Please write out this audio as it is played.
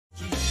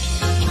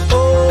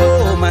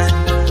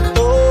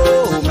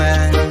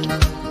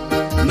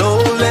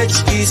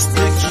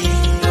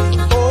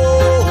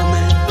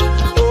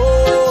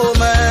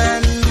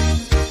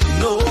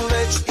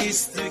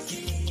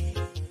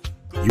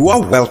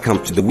are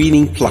welcome to the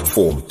winning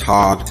platform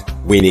tagged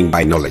Winning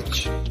by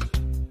Knowledge.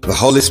 The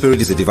Holy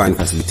Spirit is a divine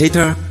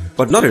facilitator,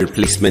 but not a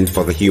replacement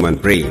for the human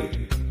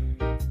brain.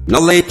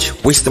 Knowledge,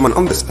 wisdom, and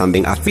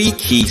understanding are three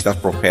keys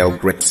that propel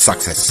great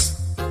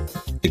success.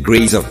 The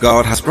grace of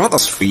God has brought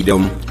us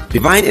freedom,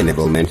 divine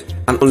enablement,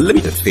 and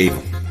unlimited favor.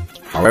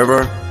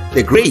 However,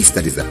 the grace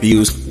that is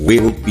abused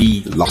will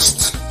be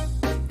lost.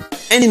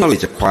 Any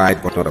knowledge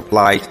acquired but not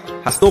applied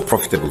has no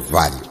profitable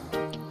value.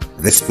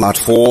 This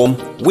platform,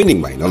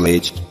 Winning by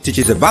Knowledge,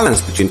 teaches a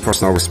balance between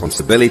personal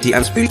responsibility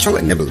and spiritual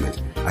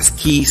enablement as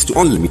keys to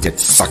unlimited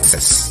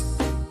success.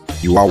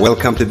 You are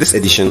welcome to this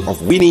edition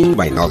of Winning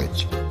by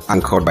Knowledge,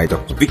 anchored by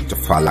Dr. Victor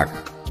Falak,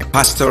 a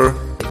pastor,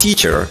 a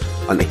teacher,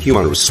 and a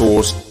human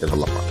resource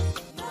developer.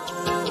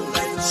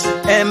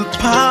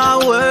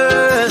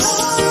 Empowers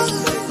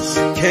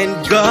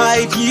can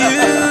guide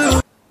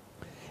you.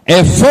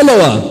 A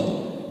follower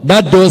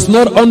that does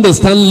not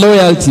understand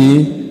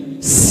loyalty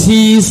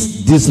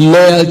sees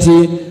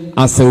disloyalty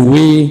as a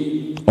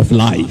way of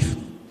life.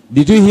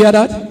 Did you hear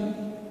that?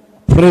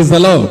 Praise the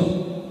Lord.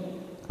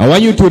 I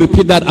want you to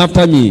repeat that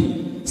after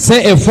me.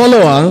 Say, a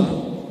follower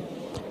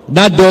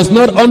that does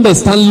not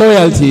understand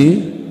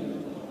loyalty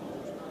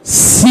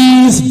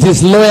sees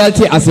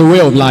disloyalty as a way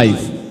of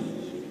life.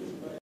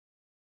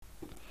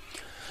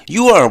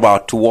 You are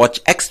about to watch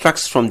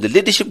extracts from the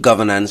Leadership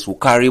Governance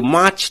WUKARI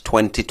March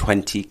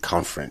 2020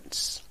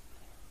 conference.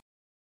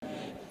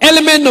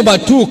 Element number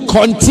 2,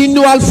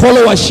 continual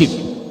followership.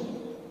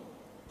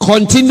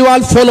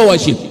 Continual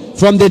followership.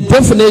 From the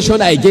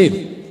definition I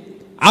gave,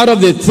 out of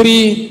the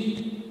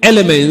 3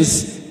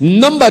 elements,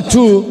 number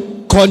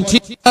 2,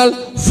 continual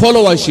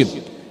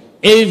followership.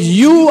 If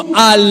you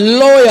are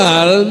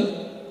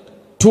loyal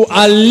to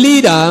a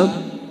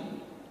leader,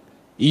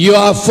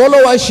 your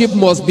followership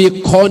must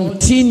be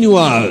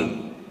continual.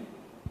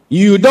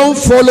 You don't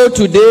follow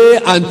today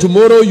and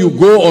tomorrow you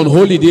go on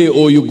holiday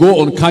or you go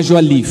on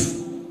casual leave.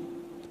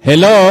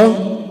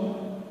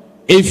 Hello?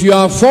 If you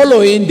are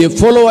following, the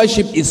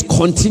followership is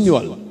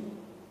continual.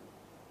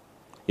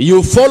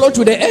 You follow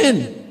to the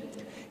end.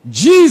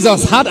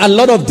 Jesus had a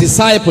lot of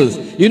disciples.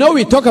 You know,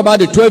 we talk about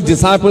the 12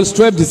 disciples,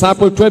 12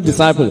 disciples, 12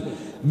 disciples.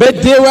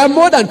 But there were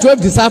more than 12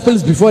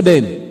 disciples before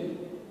then.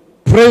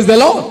 Praise the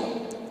Lord.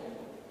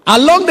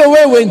 Along the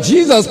way, when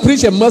Jesus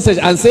preached a message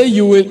and said,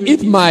 you will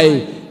eat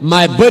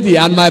my body,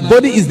 and my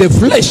body is the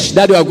flesh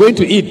that you are going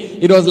to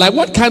eat, it was like,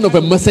 what kind of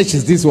a message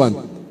is this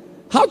one?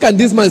 How can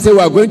this man say we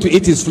are going to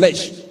eat his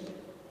flesh?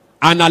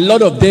 And a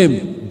lot of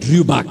them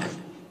drew back.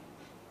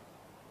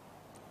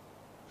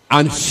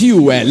 And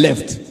few were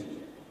left.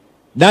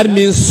 That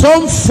means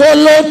some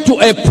followed to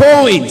a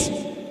point,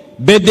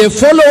 but the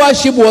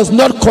followership was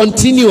not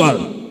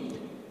continual.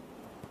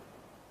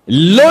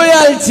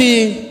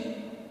 Loyalty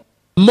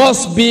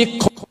must be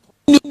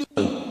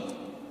continual.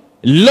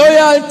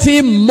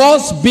 Loyalty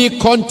must be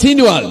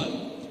continual.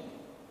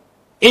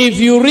 If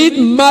you read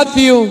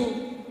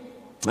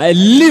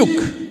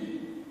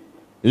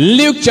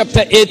Luke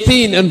chapter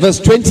 18 and verse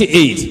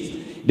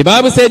 28, the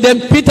Bible said, then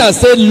Peter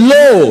said,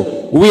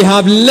 lo, we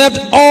have left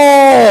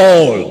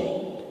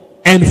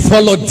all and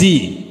followed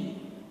thee.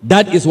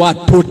 That is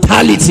what?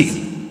 Totality.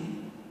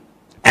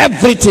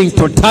 Everything,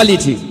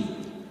 totality.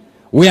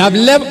 We have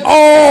left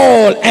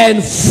all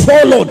and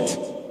followed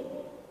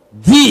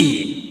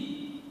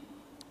thee.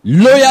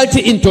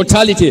 Loyalty in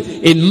totality.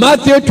 In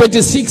Matthew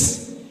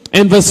 26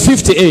 and verse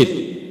 58.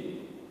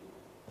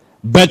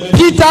 But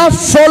Peter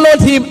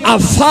followed him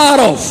afar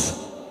off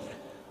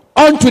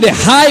unto the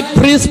high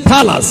priest's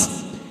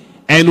palace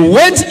and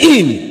went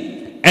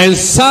in and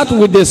sat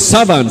with the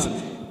servants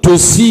to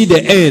see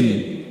the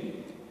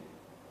end.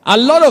 A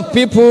lot of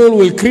people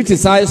will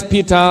criticize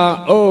Peter.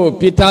 Oh,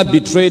 Peter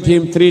betrayed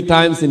him 3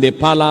 times in the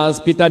palace.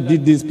 Peter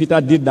did this,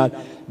 Peter did that.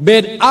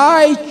 But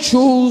I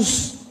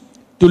choose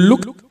to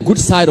look at the good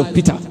side of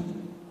Peter.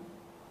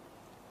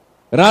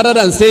 Rather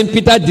than saying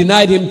Peter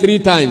denied him 3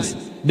 times.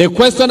 The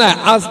question I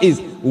ask is,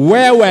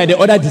 where were the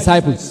other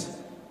disciples?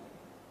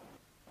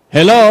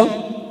 Hello?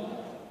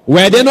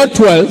 Were they not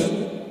 12?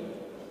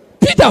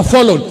 Peter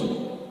followed.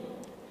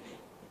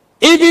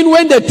 Even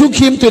when they took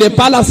him to the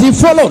palace, he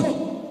followed.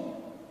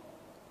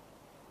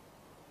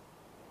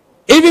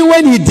 Even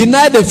when he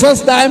denied the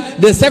first time,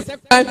 the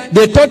second time,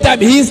 the third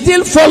time, he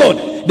still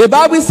followed. The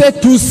Bible said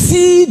to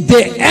see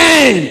the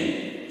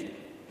end.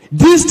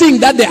 This thing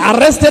that they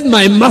arrested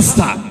my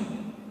master,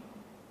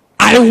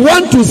 I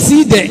want to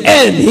see the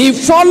end. He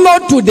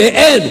followed to the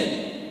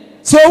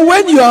end. So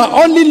when you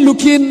are only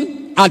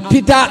looking at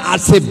Peter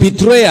as a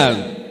betrayer,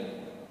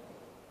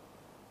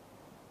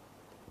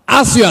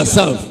 ask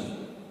yourself,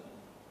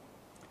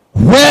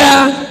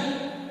 where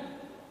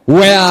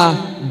were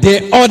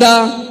the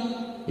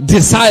other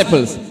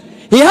disciples?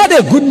 He had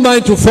a good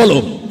mind to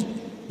follow.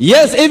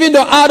 Yes, even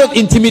though out of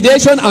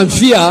intimidation and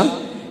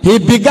fear, he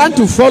began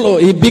to follow.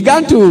 He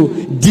began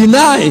to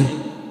deny.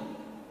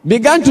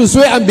 Began to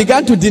swear and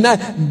began to deny,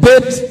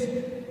 but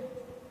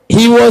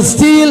he was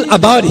still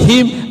about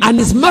him and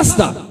his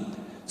master.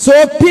 So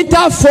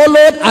Peter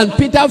followed and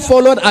Peter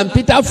followed and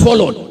Peter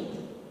followed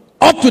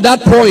up to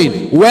that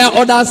point where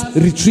others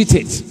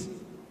retreated.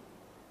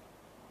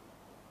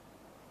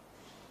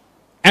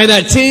 And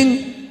I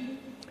think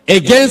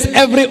against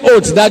every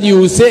oath that you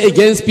will say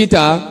against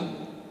Peter,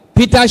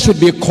 Peter should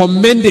be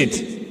commended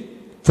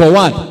for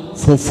what?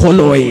 For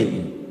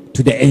following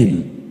to the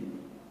end.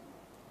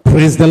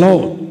 Praise the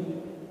Lord.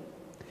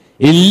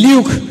 In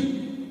Luke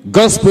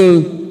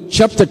Gospel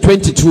chapter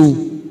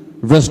 22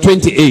 verse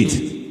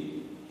 28,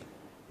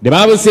 the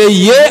Bible says,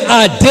 "Ye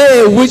are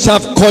they which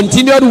have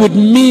continued with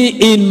me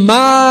in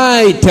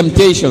my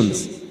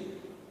temptations."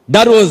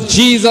 That was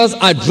Jesus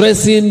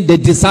addressing the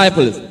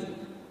disciples.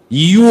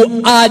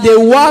 You are the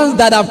ones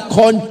that have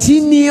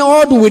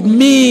continued with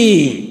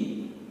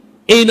me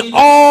in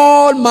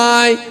all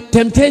my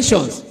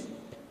temptations.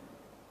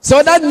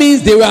 So that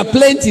means there were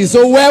plenty.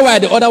 So where were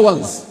the other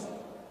ones?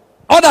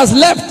 Others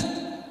left.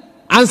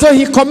 And so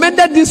he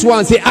commended these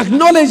ones. He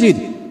acknowledged it.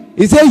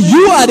 He said,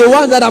 you are the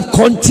ones that have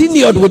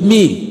continued with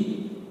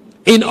me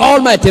in all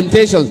my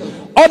temptations.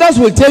 Others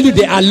will tell you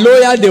they are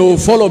loyal, they will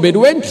follow. But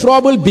when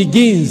trouble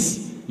begins,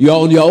 you are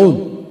on your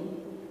own.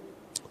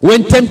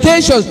 When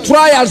temptations,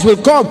 trials will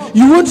come,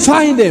 you won't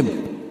find them.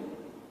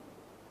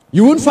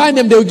 You won't find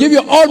them. They will give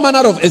you all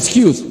manner of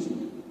excuse.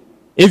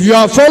 If you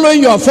are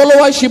following, your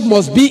followership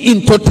must be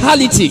in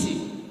totality.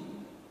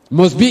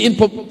 Must be in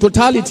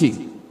totality.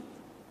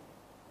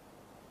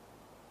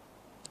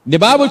 The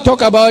Bible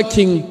talk about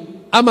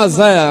King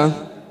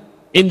Amaziah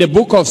in the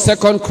book of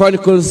 2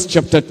 Chronicles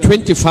chapter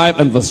 25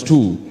 and verse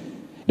 2.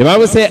 The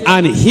Bible says,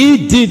 and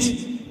he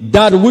did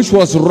that which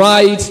was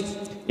right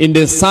in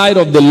the sight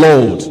of the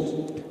Lord,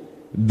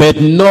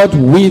 but not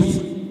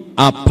with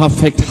a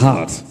perfect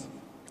heart.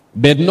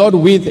 But not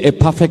with a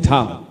perfect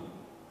heart.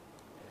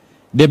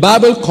 The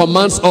Bible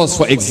commands us,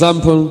 for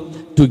example,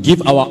 to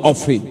give our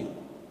offering.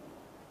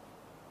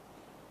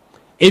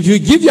 If you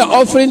give your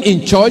offering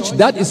in church,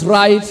 that is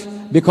right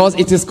because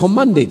it is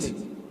commanded.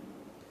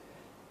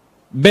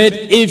 But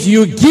if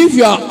you give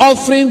your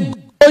offering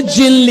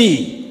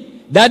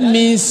grudgingly, that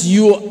means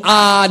you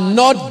are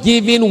not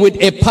giving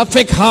with a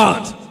perfect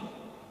heart.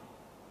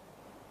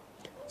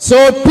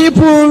 So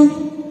people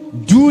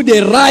do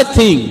the right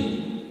thing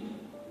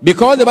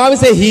because the Bible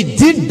says he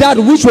did that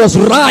which was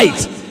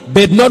right,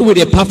 but not with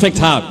a perfect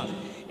heart.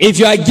 If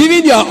you are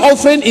giving your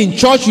offering in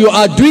church, you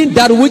are doing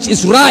that which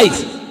is right.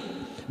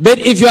 But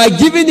if you are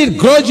giving it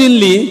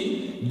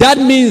grudgingly, that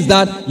means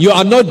that you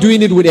are not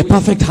doing it with a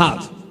perfect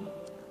heart.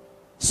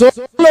 So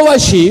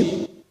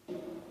followership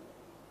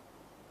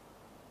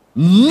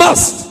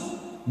must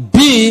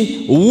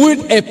be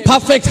with a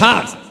perfect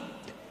heart.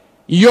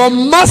 Your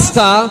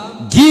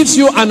master gives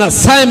you an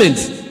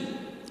assignment.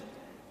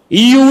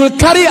 You will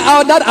carry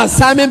out that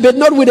assignment, but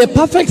not with a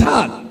perfect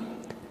heart.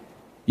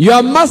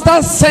 Your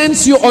master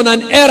sends you on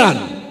an errand.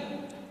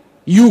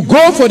 You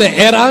go for the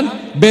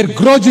errand, but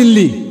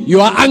grudgingly, you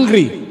are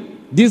angry.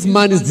 This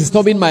man is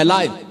disturbing my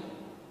life.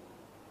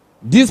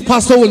 This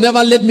pastor will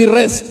never let me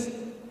rest.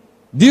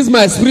 This is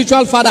my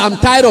spiritual father, I'm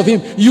tired of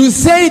him. You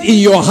say it in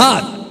your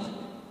heart.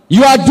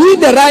 You are doing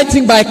the right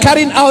thing by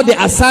carrying out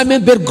the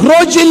assignment, but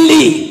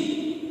grudgingly.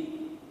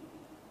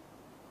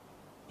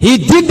 He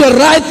did the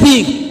right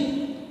thing.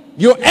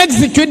 You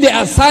execute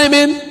the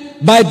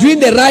assignment by doing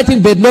the right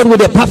thing, but not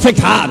with a perfect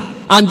heart.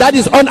 And that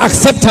is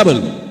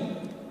unacceptable.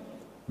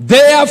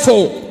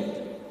 Therefore,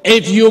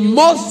 if you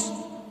must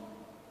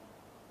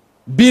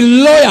be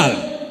loyal,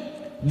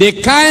 the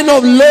kind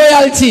of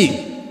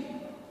loyalty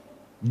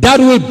that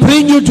will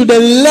bring you to the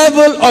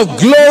level of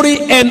glory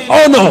and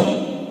honor,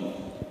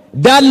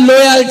 that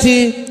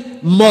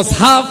loyalty must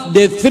have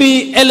the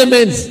three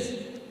elements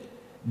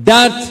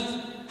that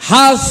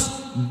has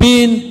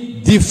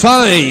been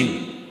defined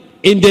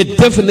in the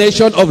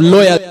definition of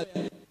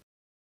loyalty.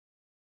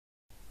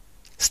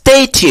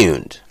 Stay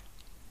tuned.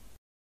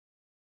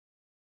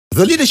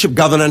 The Leadership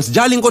Governance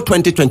Jalingo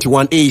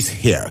 2021 is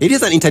here. It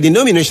is an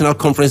interdenominational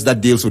conference that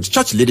deals with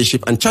church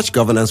leadership and church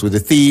governance with the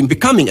theme,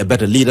 becoming a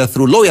better leader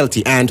through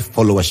loyalty and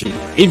followership.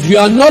 If you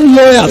are not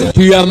loyal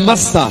to your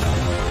master,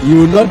 you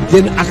will not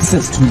gain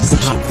access to his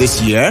heart. This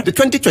year, the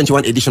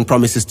 2021 edition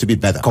promises to be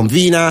better.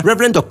 Convener,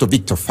 Reverend Dr.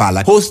 Victor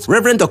Falak. Host,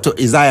 Reverend Dr.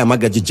 Isaiah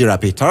Magaji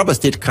Jirape, Taraba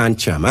State Khan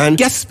Chairman.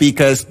 Guest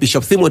speakers,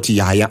 Bishop Timothy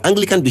Yahya,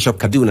 Anglican Bishop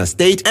Kaduna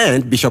State,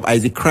 and Bishop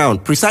Isaac Crown,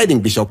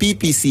 Presiding Bishop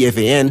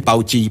PPCFAN,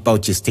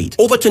 Bauchi State.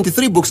 Over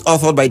 23 books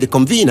authored by the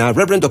convener,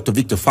 Reverend Dr.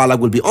 Victor Falak,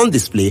 will be on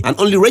display, and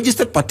only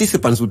registered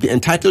participants will be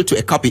entitled to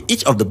a copy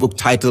each of the book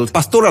titled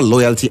Pastoral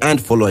Loyalty and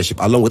Followership,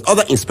 along with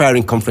other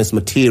inspiring conference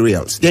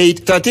materials.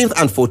 Date, 13th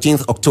and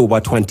 14th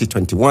October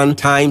 2021.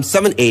 Time,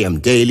 7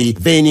 a.m. daily.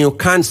 Venue,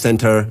 Khan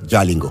Center,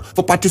 Jalingo.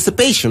 For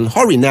participation,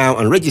 hurry now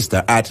and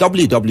register at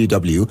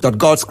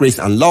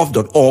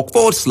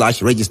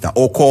www.godsgraceandlove.org/register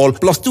or call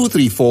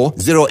 +234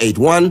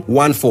 081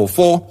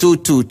 144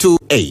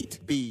 2228.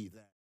 Be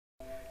there.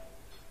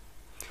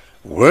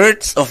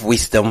 Words of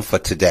wisdom for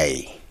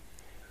today.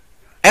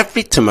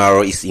 Every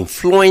tomorrow is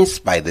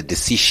influenced by the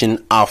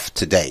decision of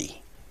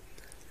today.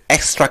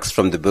 Extracts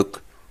from the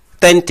book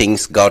 10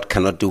 Things God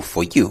Cannot Do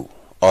for You,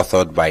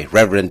 authored by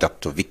Reverend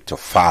Dr. Victor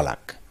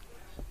Falak.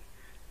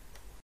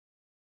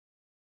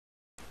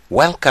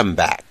 Welcome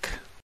back.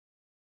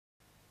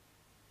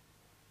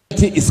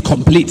 Loyalty is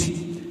complete.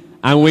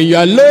 And when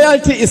your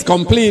loyalty is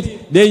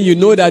complete, then you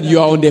know that you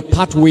are on the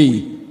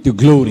pathway to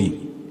glory.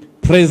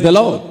 Praise the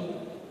Lord.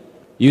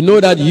 You know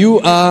that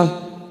you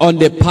are on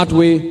the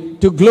pathway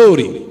to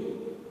glory.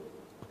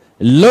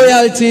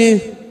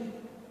 Loyalty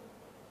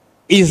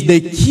is the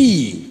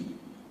key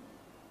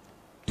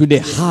to the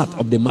heart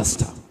of the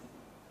master.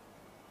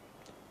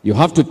 You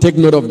have to take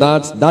note of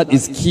that. That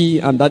is key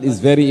and that is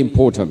very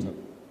important.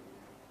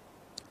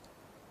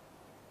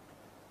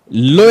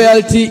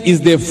 Loyalty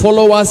is the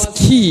follower's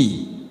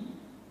key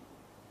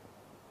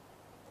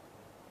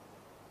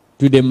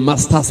to the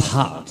master's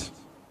heart.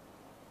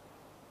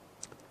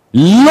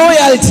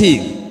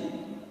 Loyalty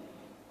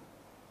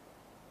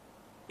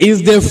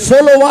is the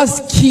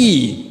follower's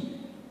key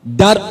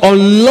that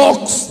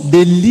unlocks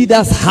the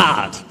leader's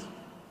heart,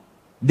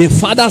 the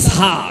father's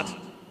heart.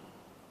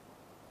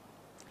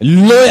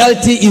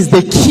 Loyalty is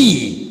the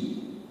key.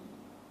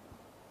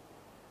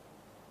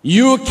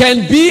 You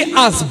can be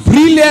as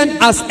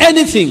brilliant as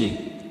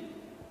anything.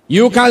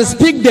 You can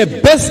speak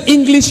the best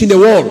English in the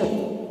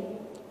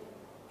world.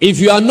 If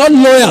you are not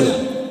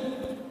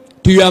loyal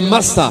to your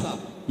master,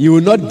 you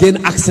will not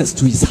gain access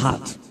to his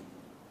heart.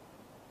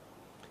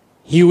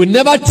 He will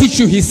never teach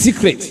you his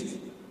secret.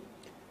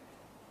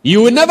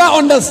 You will never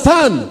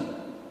understand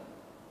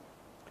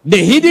the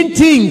hidden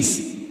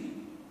things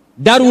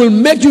that will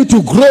make you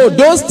to grow.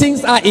 Those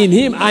things are in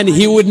him and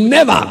he would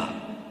never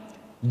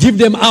give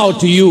them out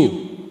to you.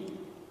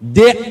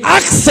 The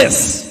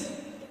access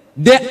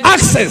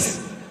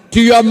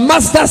to your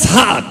master's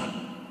heart,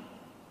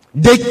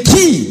 the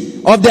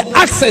key of the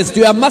access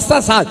to your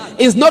master's heart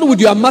is not with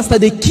your master.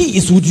 The key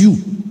is with you.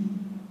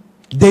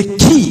 The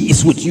key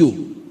is with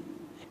you.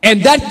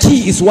 And that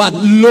key is what?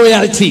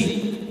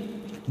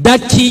 Loyalty.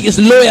 That key is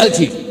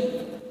loyalty.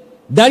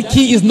 That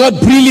key is not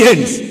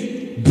brilliance.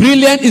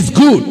 Brilliance is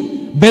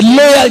good, but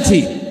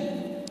loyalty.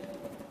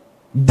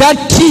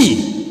 That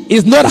key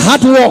is not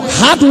hard work.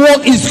 Hard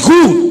work is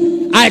good.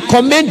 I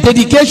commend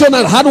dedication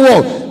and hard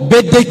work,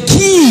 but the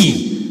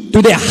key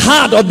to the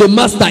heart of the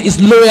master is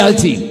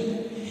loyalty.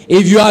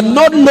 If you are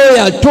not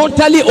loyal,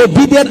 totally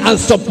obedient and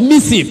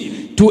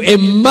submissive to a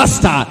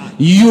master,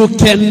 you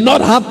cannot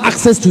have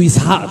access to his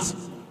heart.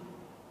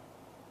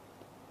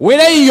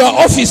 Whether in your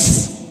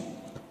office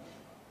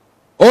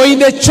or in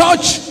the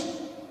church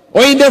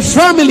or in the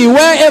family,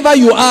 wherever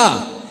you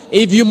are,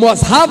 if you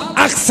must have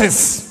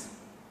access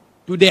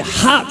to the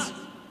heart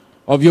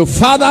of your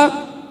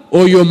father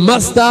or your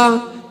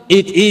master,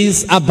 it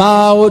is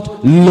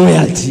about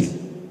loyalty.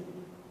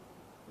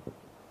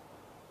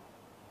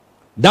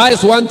 That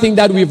is one thing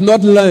that we've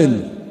not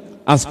learned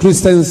as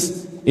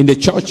Christians in the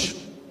church.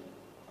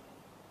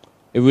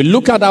 If we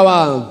look at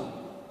our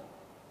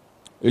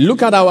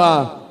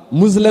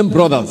Muslim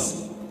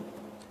brothers,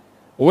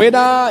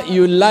 whether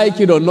you like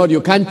it or not,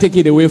 you can't take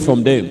it away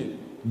from them.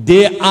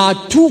 They are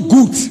too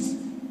good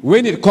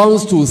when it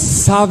comes to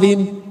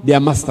serving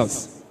their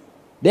masters.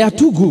 They are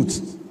too good.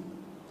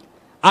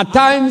 At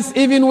times,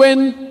 even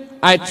when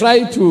I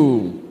try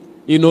to,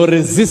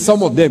 resist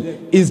some of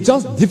them, it's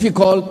just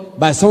difficult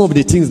by some of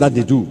the things that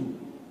they do.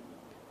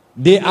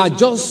 They are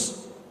just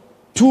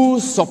too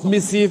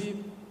submissive,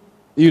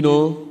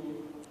 to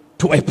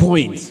a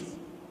point.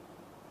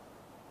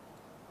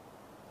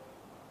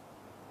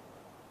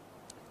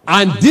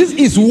 And this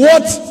is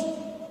what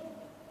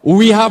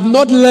we have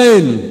not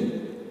learned.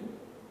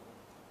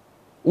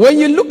 When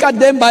you look at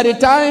them, by the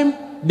time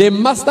the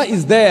master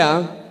is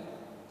there,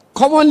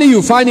 commonly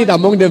you find it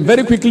among them.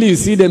 Very quickly you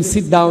see them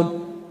sit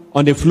down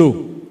on the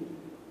floor.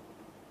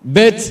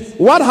 But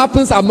what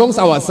happens amongst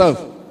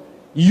ourselves?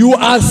 You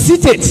are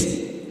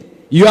seated.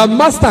 Your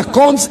master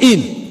comes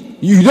in.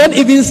 You don't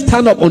even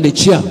stand up on the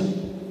chair.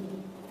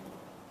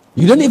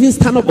 You don't even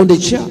stand up on the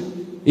chair.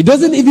 It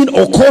doesn't even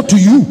occur to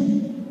you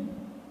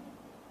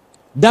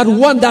that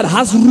one that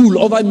has rule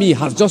over me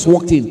has just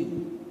walked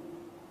in.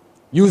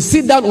 You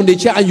sit down on the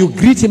chair and you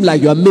greet him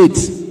like your mate.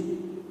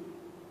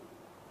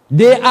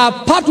 There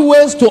are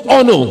pathways to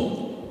honor.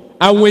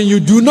 And when you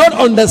do not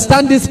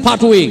understand this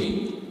pathway,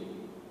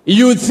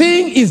 you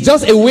think it's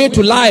just a way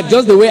to life,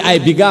 just the way I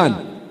began.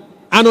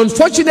 And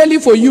unfortunately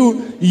for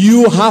you,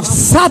 you have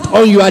sat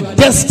on your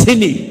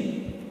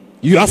destiny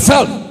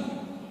yourself.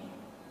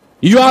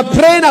 You are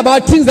praying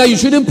about things that you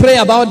shouldn't pray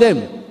about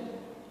them.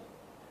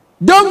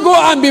 Don't go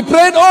and be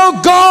praying,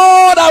 oh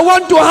God, I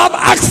want to have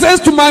access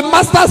to my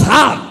master's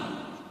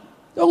heart.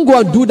 Don't go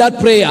and do that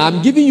prayer.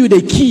 I'm giving you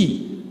the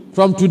key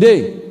from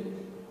today.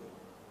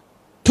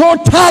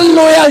 Total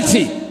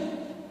loyalty.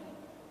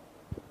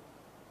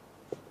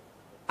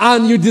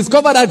 And you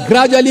discover that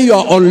gradually you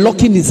are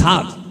unlocking his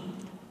heart.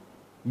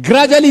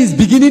 Gradually he's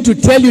beginning to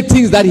tell you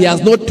things that he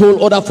has not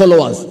told other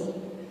followers.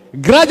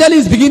 Gradually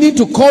he's beginning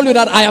to call you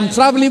that I am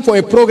traveling for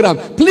a program.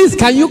 Please,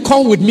 can you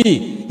come with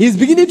me? He's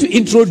beginning to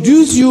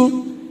introduce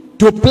you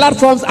to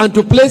platforms and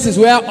to places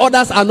where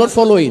others are not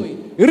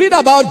following. Read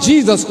about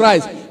Jesus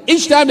Christ.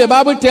 Each time the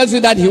Bible tells you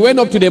that he went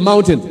up to the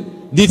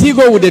mountain, did he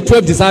go with the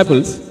 12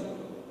 disciples?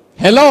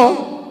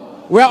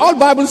 Hello? We are all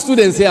Bible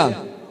students here.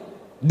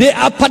 There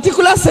are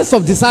particular sets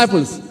of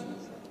disciples.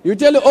 You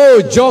tell you,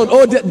 oh, John,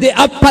 oh, there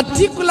are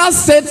particular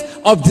sets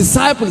of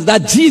disciples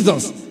that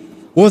Jesus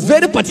was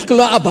very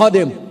particular about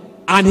them.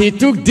 And he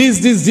took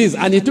this,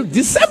 and he took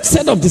the same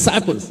set of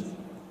disciples.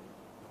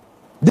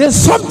 There's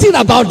something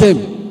about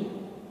them.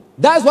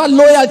 That's what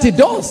loyalty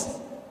does.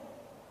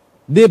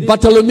 The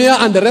Bartholomew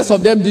and the rest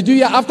of them, did you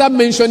hear after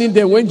mentioning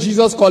them when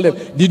Jesus called them,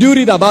 did you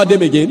read about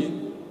them again?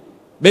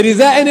 But is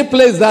there any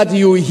place that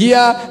you hear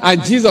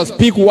and Jesus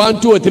pick 1,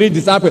 2, or 3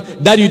 disciples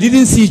that you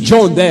didn't see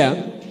John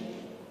there?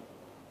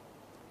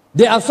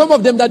 There are some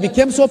of them that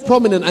became so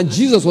prominent and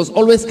Jesus was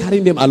always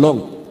carrying them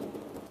along.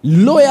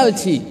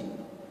 Loyalty.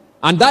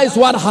 And that is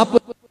what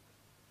happens.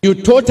 You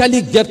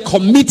totally get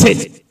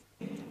committed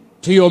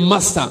to your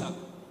master.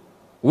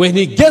 When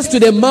he gets to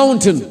the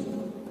mountain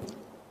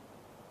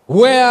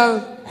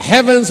where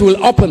heavens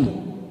will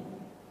open,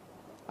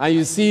 and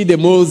you see the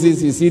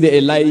Moses, you see the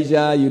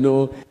Elijah, you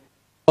know,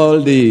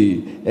 all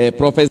the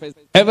prophets,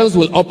 heavens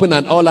will open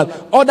and all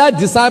that. Other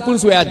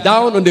disciples were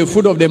down on the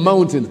foot of the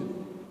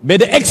mountain. But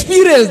the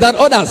experience that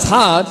others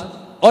had,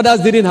 others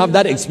didn't have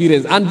that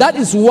experience. And that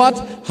is what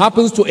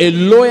happens to a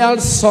loyal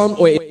son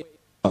or a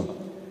son.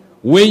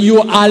 When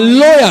you are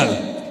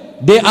loyal,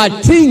 there are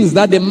things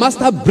that the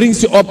master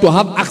brings you up to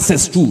have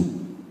access to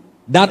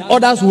that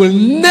others will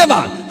never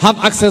have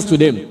access to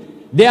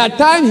them. There are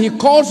times he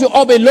calls you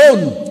up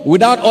alone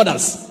without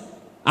others,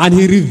 and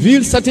he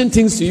reveals certain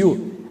things to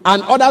you.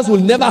 And others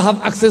will never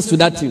have access to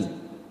that thing.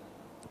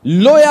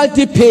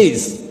 Loyalty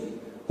pays.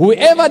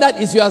 Whoever that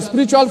is your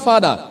spiritual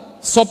father,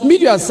 submit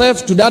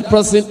yourself to that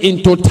person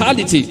in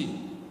totality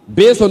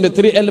based on the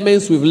 3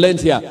 elements we've learned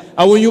here.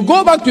 And when you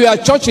go back to your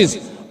churches,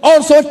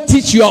 also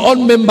teach your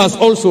own members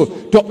also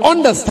to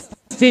understand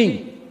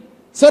things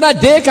so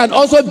that they can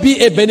also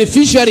be a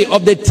beneficiary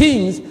of the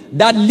things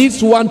that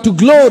leads one to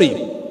glory.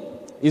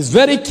 It's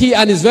very key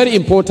and it's very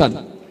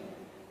important.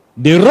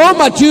 The raw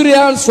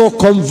materials for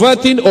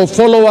converting a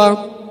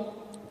follower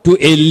to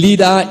a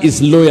leader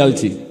is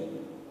loyalty.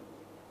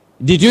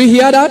 Did you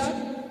hear that?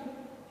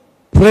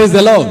 Praise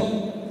the Lord.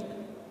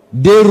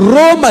 The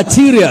raw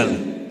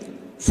material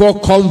for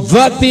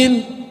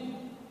converting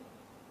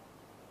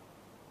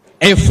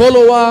a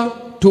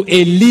follower to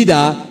a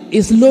leader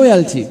is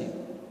loyalty.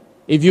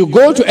 If you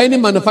go to any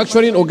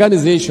manufacturing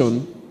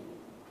organization,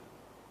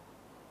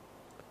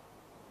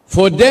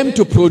 for them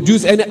to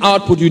produce any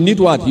output, you need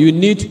what? You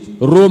need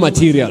raw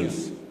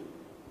materials.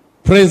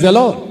 Praise the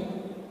Lord.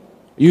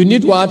 You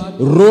need what?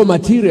 Raw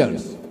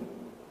materials.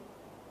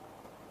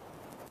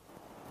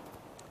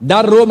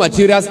 That raw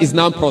materials is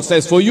now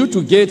processed. For you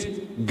to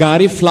get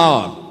gari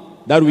flour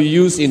that we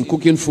use in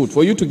cooking food,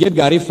 for you to get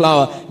gari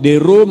flour, the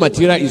raw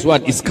material is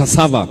what? Is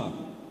cassava.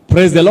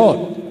 Praise the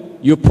Lord.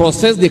 You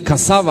process the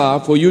cassava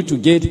for you to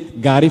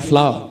get gari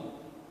flour.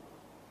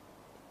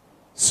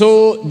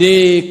 So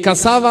the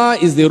cassava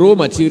is the raw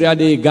material,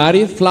 the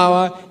gari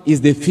flour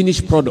is the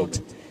finished product.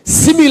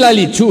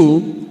 Similarly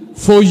too,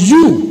 for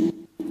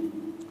you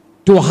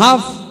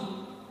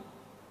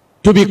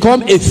to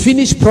become a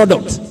finished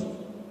product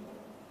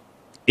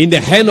in the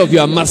hand of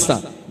your master,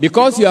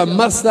 because your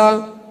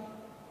master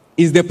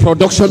is the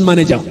production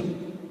manager.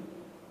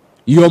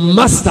 Your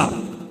master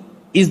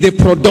is the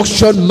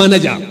production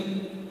manager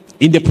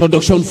in the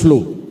production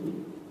flow.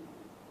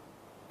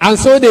 And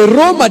so the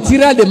raw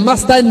material the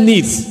master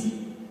needs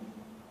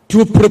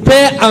to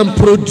prepare and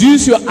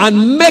produce you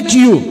and make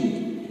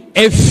you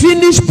a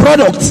finished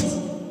product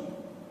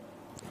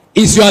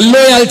is your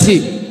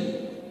loyalty.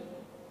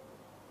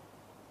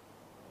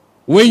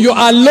 When you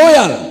are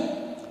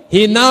loyal,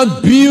 he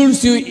now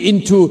builds you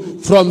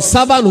from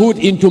servanthood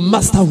into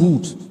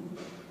masterhood.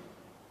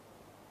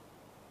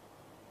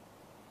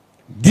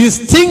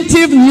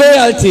 Distinctive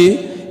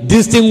loyalty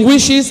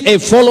distinguishes a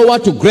follower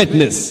to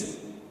greatness.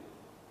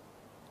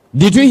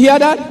 Did you hear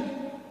that?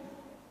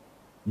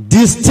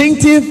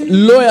 Distinctive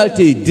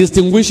loyalty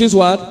distinguishes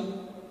what?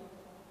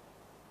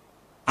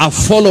 A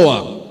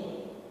follower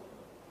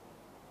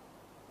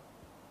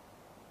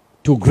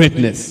to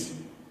greatness.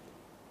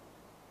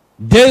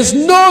 There is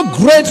no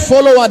great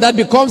follower that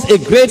becomes a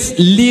great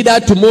leader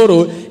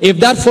tomorrow if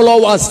that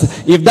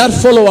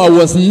follower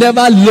was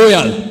never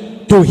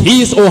loyal to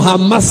his or her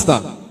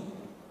master.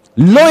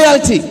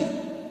 Loyalty.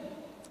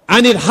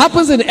 And it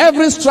happens in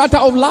every strata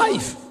of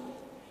life.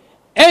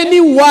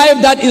 Any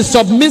wife that is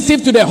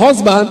submissive to the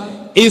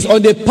husband is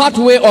on the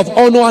pathway of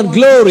honor and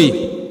glory.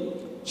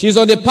 She's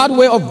on the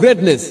pathway of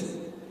greatness.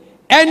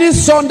 Any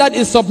son that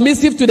is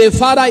submissive to the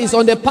father is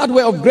on the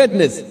pathway of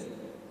greatness.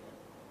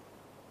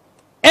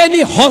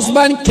 Any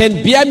husband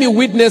can bear me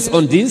witness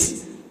on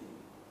this,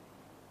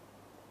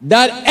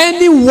 that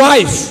any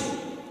wife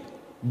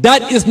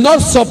that is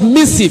not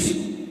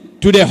submissive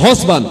to the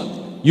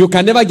husband, you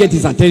can never get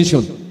his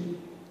attention.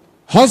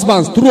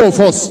 Husbands, true or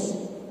false?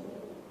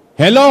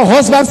 Hello,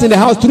 husbands in the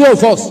house, true or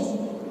false?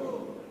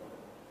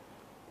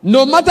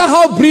 No matter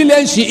how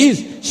brilliant she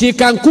is, she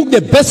can cook the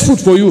best food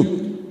for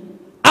you,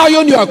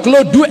 iron your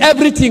clothes, do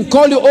everything,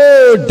 call you,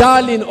 oh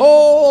darling,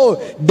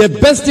 oh the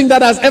best thing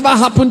that has ever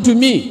happened to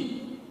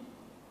me.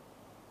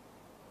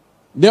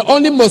 The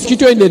only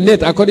mosquito in the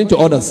net, according to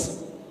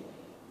others.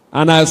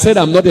 And I said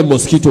I'm not a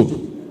mosquito.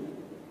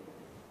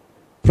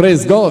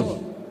 Praise God.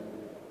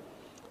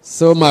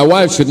 So my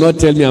wife should not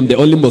tell me I'm the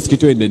only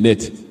mosquito in the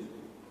net.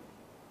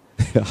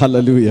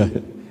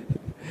 Hallelujah.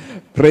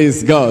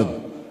 Praise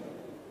God.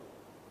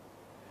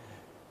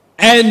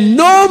 And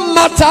no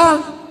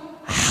matter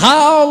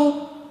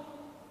how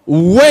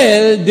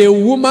well the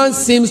woman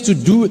seems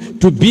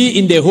to be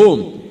in the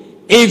home,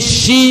 if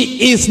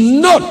she is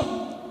not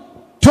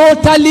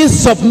totally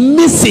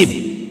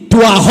submissive to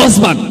her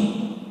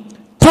husband,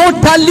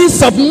 totally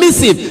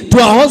submissive to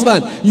her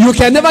husband, you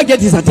can never get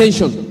his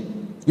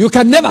attention. You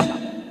can never.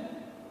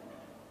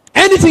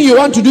 Anything you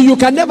want to do, you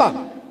can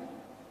never.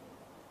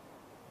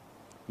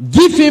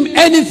 Give him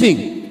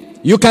anything,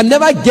 you can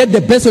never get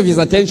the best of his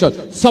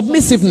attention.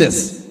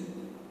 Submissiveness.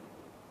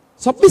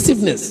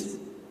 Submissiveness.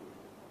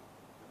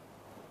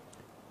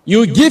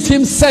 You give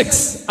him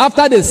sex.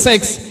 After the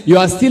sex, you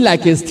are still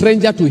like a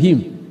stranger to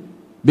him,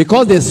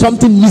 because there's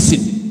something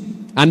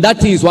missing. And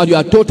that is what you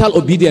are total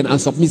obedience and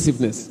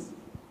submissiveness.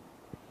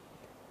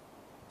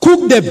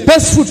 Cook the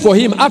best food for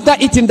him. After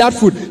eating that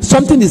food,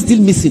 something is still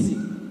missing.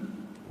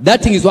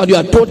 That thing is what you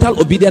are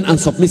total obedience and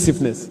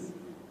submissiveness.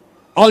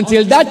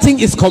 Until that thing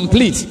is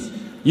complete,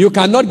 you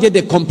cannot get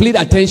the complete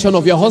attention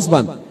of your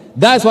husband.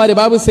 That's why the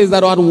Bible says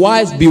that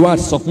wives be what?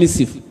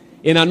 Submissive.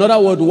 In another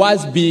word,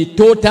 wives be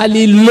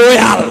totally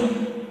loyal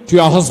to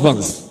your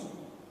husbands.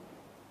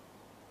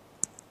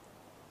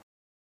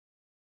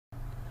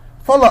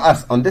 Follow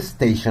us on this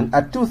station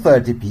at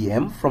 2:30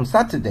 p.m. from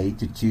Saturday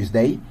to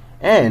Tuesday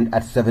and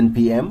at 7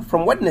 p.m.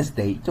 from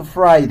Wednesday to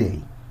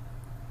Friday.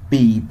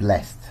 Be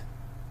blessed.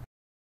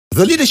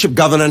 The Leadership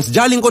Governance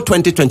Jalingo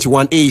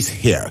 2021 is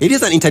here. It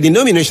is an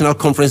interdenominational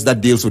conference that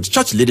deals with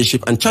church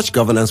leadership and church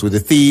governance with the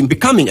theme,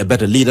 Becoming a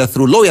Better Leader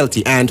Through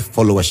Loyalty and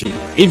Followership.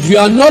 If you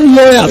are not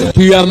loyal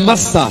to your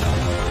master,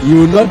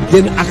 you will not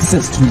gain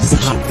access to his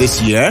heart. This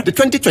year, the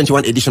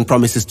 2021 edition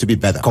promises to be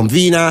better.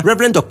 Convener,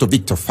 Reverend Dr.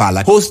 Victor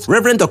Fala. Host,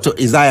 Reverend Dr.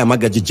 Isaiah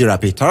Magaji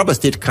Jirape, Taraba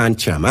State Khan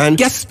Chairman.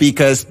 Guest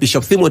speakers,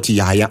 Bishop Timothy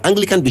Yahya,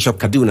 Anglican Bishop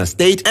Kaduna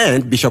State,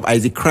 and Bishop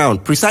Isaac Crown,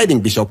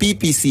 Presiding Bishop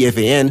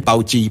PPCFAN,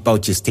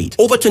 Bauchi State.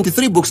 Over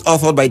 23 books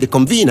authored by the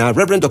convener,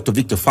 Reverend Dr.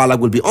 Victor Fala,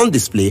 will be on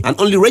display, and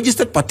only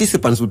registered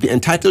participants will be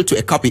entitled to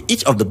a copy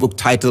each of the book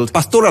titled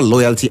Pastoral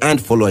Loyalty and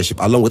Followership,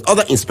 along with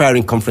other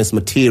inspiring conference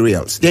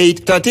materials.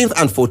 Date, 13th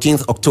and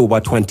 14th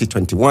October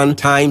 2021.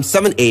 Time,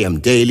 7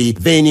 a.m. daily.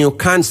 Venue,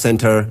 Khan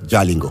Center,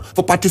 Jalingo.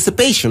 For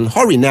participation,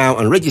 hurry now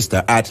and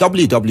register at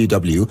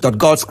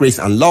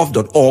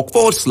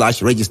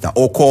www.godsgraceandlove.org/register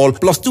or call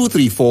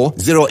 +234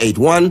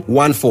 081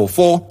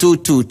 144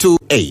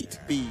 2228.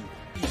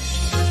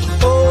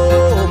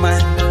 Oh man,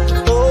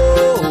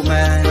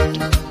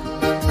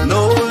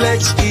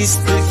 knowledge is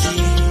the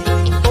key.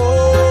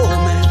 Oh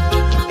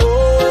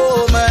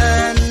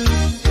man,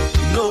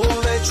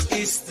 knowledge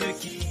is the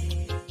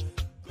key.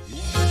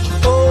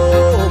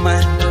 Oh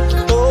man,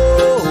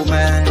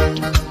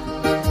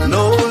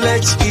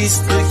 knowledge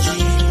is the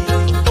key.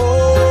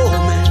 Oh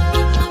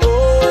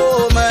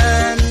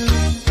man,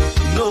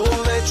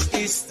 knowledge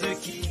is the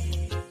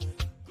key.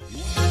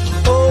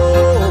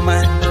 Oh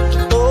man,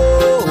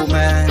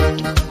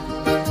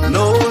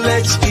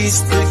 knowledge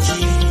is the key.